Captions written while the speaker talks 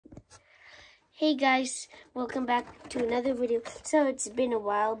Hey guys, welcome back to another video. So it's been a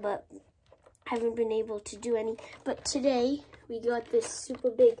while, but I haven't been able to do any. But today we got this super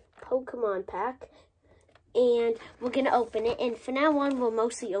big Pokemon pack, and we're gonna open it. And from now on, we're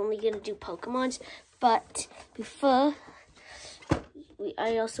mostly only gonna do Pokemons. But before,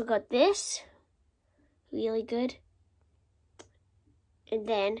 I also got this, really good. And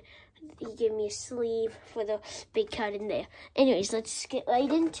then he gave me a sleeve for the big card in there. Anyways, let's get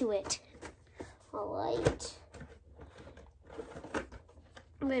right into it. All right.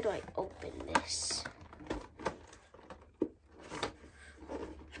 Where do I open this?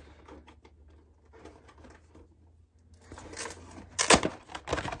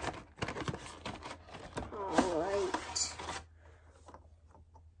 All right.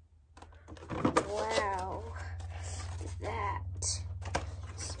 Wow. That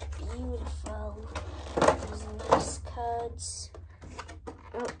is beautiful. These nice cards.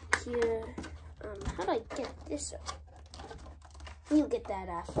 Oh, here. How do I get this up? We'll get that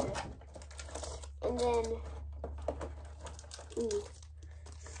after. And then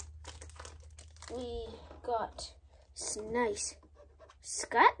we got some nice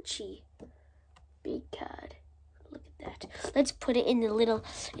scratchy big card. Look at that. Let's put it in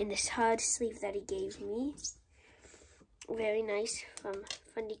this hard sleeve that he gave me. Very nice, from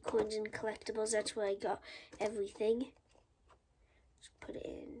Fundy Coins and Collectibles. That's where I got everything. Just put it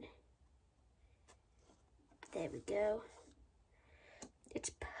in. There we go.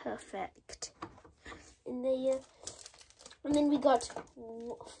 It's perfect. And then we got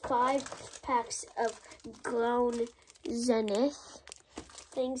 5 packs of Crown Zenith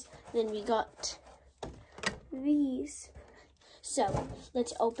things. Then we got these. So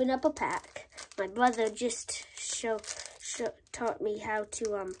let's open up a pack. My brother just taught me how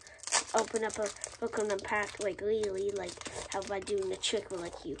to open up a Pokemon pack, like really, like how by doing the trick where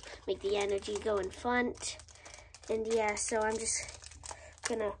like you make the energy go in front. And yeah, so I'm just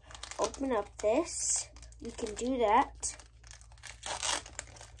gonna open up this. You can do that.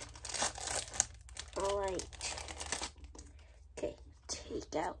 All right. Okay,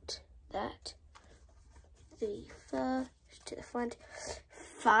 take out that. The fur to the front.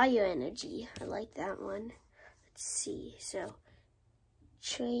 Fire energy. I like that one. Let's see. So,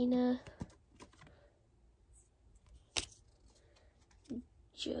 trainer.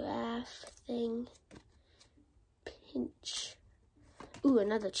 Giraffe thing. Pinch. Ooh,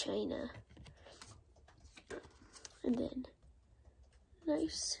 another trainer. And then,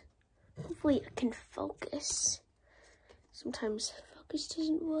 nice. Hopefully it can focus. Sometimes focus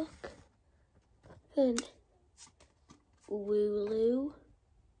doesn't work. Then, Wooloo.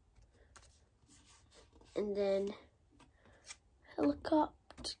 And then,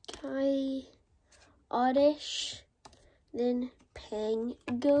 Helicopter Guy. Oddish. Then,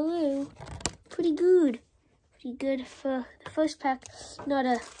 Pangoloo. Pretty good. Pretty good for the first pack. Not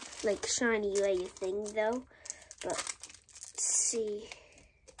a like shiny layer thing though, but let's see.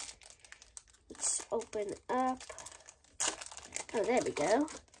 Let's open up. Oh, there we go.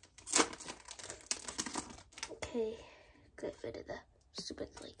 Okay, get rid of the stupid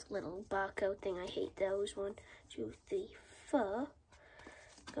like little barcode thing. I hate those. 1, 2, 3, 4.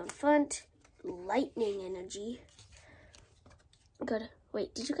 Go in front. Lightning energy.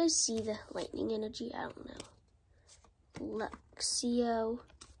 Wait, did you guys see the lightning energy? I don't know. Luxio,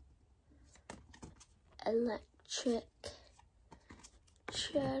 Electric,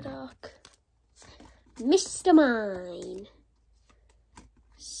 Shaddock, Mr. Mine,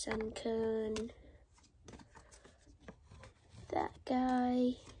 Sunkern, that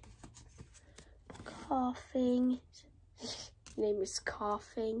guy, Coughing, his name is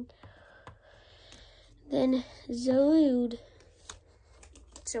Coughing, then Zarude.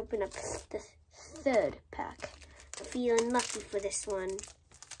 Let's open up the 3rd pack. Feeling lucky for this one.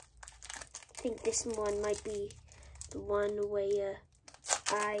 I think this one might be the one where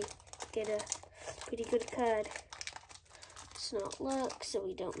I get a pretty good card. It's not luck, so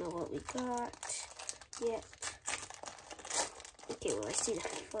we don't know what we got yet. Okay, well, I see the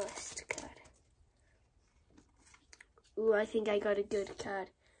first card. Ooh, I think I got a good card.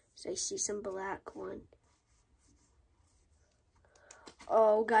 So I see some black one.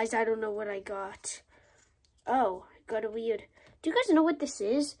 Oh, guys, I don't know what I got. Oh, I got a weird. Do you guys know what this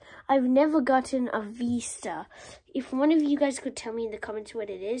is? I've never gotten a V-Star. If one of you guys could tell me in the comments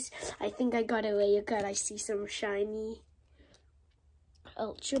what it is, I think I got a rare card. I see some shiny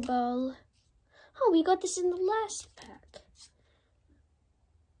Ultra Ball. Oh, we got this in the last pack.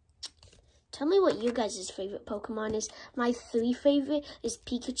 Tell me what you guys' favorite Pokemon is. My 3 favorite is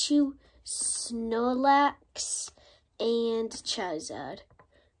Pikachu, Snorlax, and Charizard.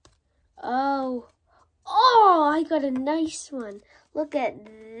 Oh, I got a nice one. Look at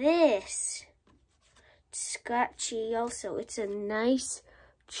this. It's scratchy also. It's a nice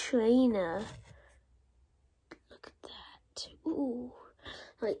trainer. Look at that. Ooh.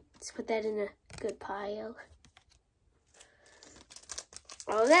 Right, let's put that in a good pile.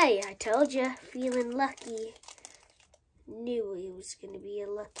 Alright, I told you. Feeling lucky. Knew it was going to be a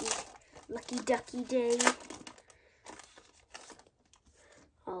lucky ducky day.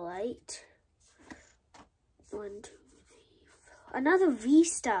 Alright. 1, 2, 3, 4. Another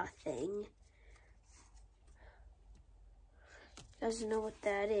V-Star thing. Doesn't know what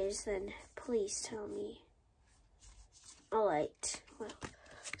that is, then please tell me. Alright. Well,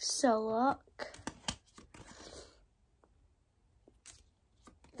 so look.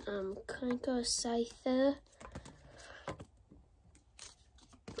 Cranko Scyther.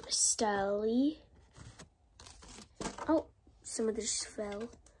 Stally. Oh, some of this fell.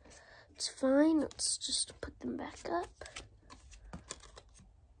 It's fine. Let's just put them back up.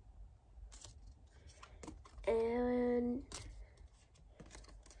 And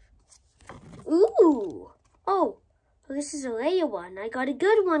ooh! Oh, this is a rare one. I got a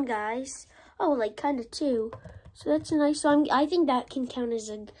good one, guys. Oh, like kind of two. So that's a nice one. I think that can count as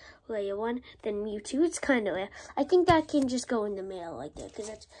a rare one. Then Mewtwo, it's kind of rare. I think that can just go in the mail like that because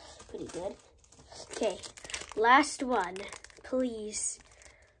that's pretty good. Okay, last one, please.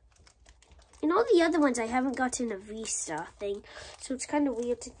 In all the other ones, I haven't gotten a V-Star thing. So it's kind of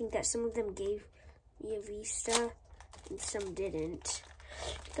weird to think that some of them gave me a V-Star and some didn't.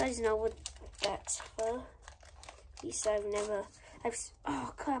 You guys know what that's for? V-Star,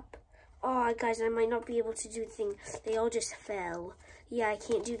 oh, crap. Oh, guys, I might not be able to do the thing. They all just fell. Yeah, I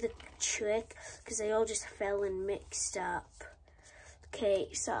can't do the trick because they all just fell and mixed up. Okay,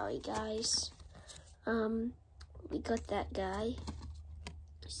 sorry, guys. We got that guy.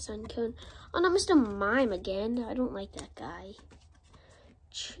 Suncone. Oh, not Mr. Mime again. I don't like that guy.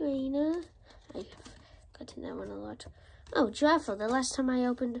 Trainer. I've gotten that one a lot. Oh, Draffle. The last time I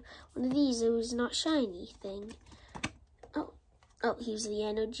opened one of these, it was not shiny thing. Oh, here's the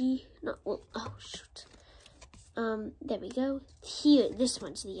energy. No, well, oh, shoot. There we go. Here, this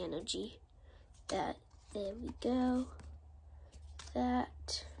one's the energy. There we go.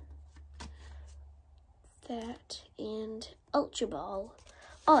 That, and Ultra Ball.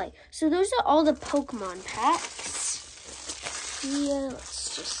 Alright, so those are all the Pokemon packs. Here,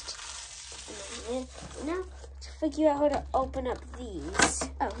 let's just put them in there. Now, to figure out how to open up these.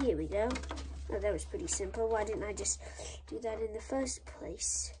 Oh, here we go. Oh, that was pretty simple. Why didn't I just do that in the first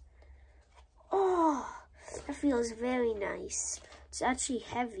place? Oh, that feels very nice. It's actually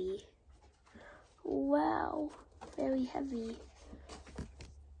heavy. Wow, very heavy.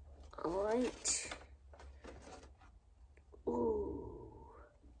 All right. Ooh.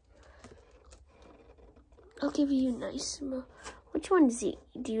 I'll give you a nice more. Which one do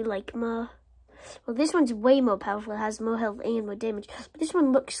you like more? Well, this one's way more powerful. It has more health and more damage. But this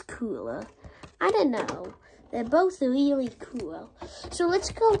one looks cooler. I don't know. They're both really cool. So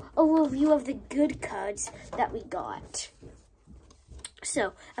let's go over a review of the good cards that we got.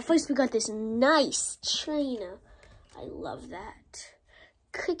 So, at first we got this nice trainer. I love that.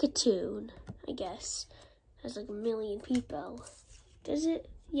 Cricketune, I guess. Has like 1 million people. Does it?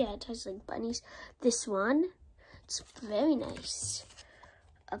 Yeah, it has like bunnies. This one, it's very nice.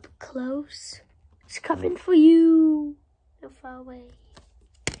 Up close. It's coming for you. No far away.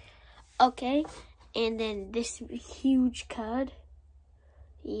 Okay, and then this huge card.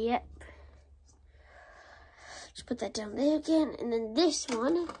 Yep. Just put that down there again. And then this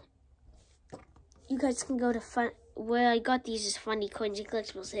one, you guys can go to where I got these is Funny Coins and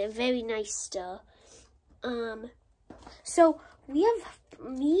Collectibles. They're very nice stuff. So we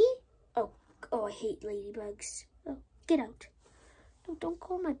have me. Oh, I hate ladybugs. Oh, get out. No, don't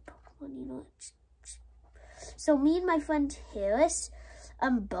call my Pokemon, you know. So me and my friend Harris,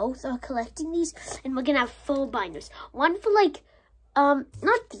 both are collecting these, and we're gonna have 4 binders. One for like,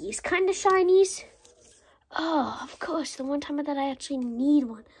 not these kind of shinies. Oh, of course, the one time that I actually need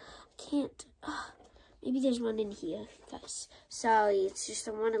one. Can't. Maybe there's one in here, guys. Sorry, it's just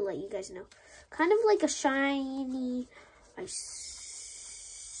I want to let you guys know. Kind of like a shiny,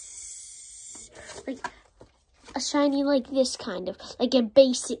 like a shiny like this kind of, like a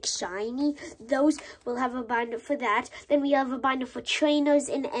basic shiny. Those will have a binder for that. Then we have a binder for trainers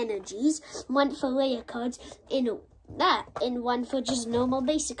and energies. One for rare cards and one for just normal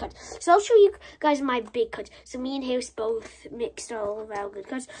basic cards. So I'll show you guys my big cards. So me and Harris both mixed all of our good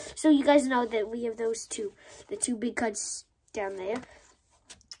cards. So you guys know that we have those two, the 2 big cards down there.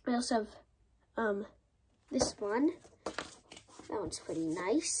 We also have this one. That one's pretty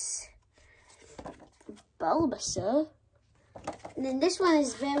nice. Bulbasaur. And then this one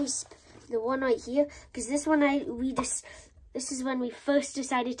is the one right here, because this one this is when we first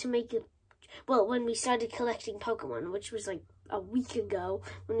decided to make it. Well, when we started collecting Pokemon, which was like a week ago,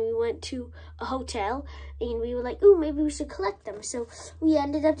 when we went to a hotel and we were like, oh, maybe we should collect them. So we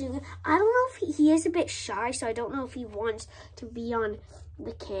ended up doing it. I don't know if he is a bit shy, so I don't know if he wants to be on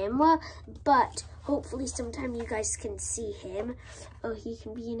the camera, but hopefully sometime you guys can see him. Oh, he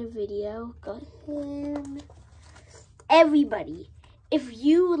can be in a video. Got him. Everybody, if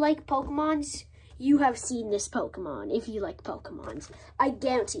you like Pokemons, you have seen this Pokemon. If you like Pokemons, I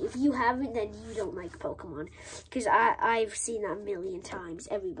guarantee. If you haven't, then you don't like Pokemon, because I've seen that a million times.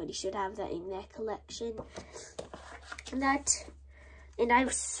 Everybody should have that in their collection. And I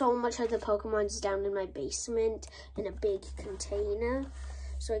have so much other Pokemons down in my basement in a big container.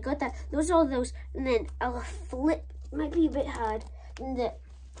 So I got that. Those are all those. And then I'll flip. Might be a bit hard. And then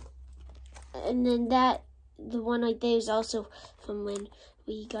the one right there is also from when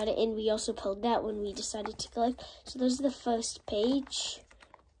we got it in. We also pulled that when we decided to collect. So there's the first page.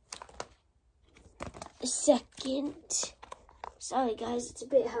 The second. Sorry guys, it's a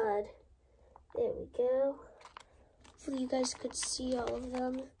bit hard. There we go. Hopefully you guys could see all of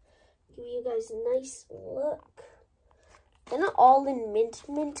them. Give you guys a nice look. They're not all in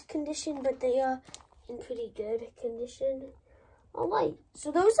mint condition, but they are in pretty good condition. Alright,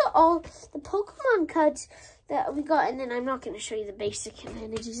 so those are all the Pokemon cards that we got, and then I'm not going to show you the basic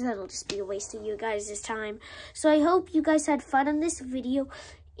energies. That'll just be a waste of you guys' time. So I hope you guys had fun on this video,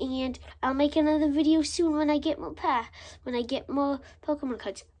 and I'll make another video soon when I get more Pokemon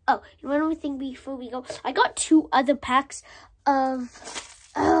cards. Oh, and one more thing before we go. I got 2 other packs of...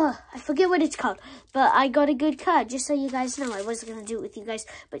 I forget what it's called, but I got a good card, just so you guys know. I wasn't going to do it with you guys,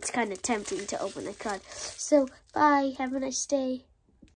 but it's kind of tempting to open a card. So, bye. Have a nice day.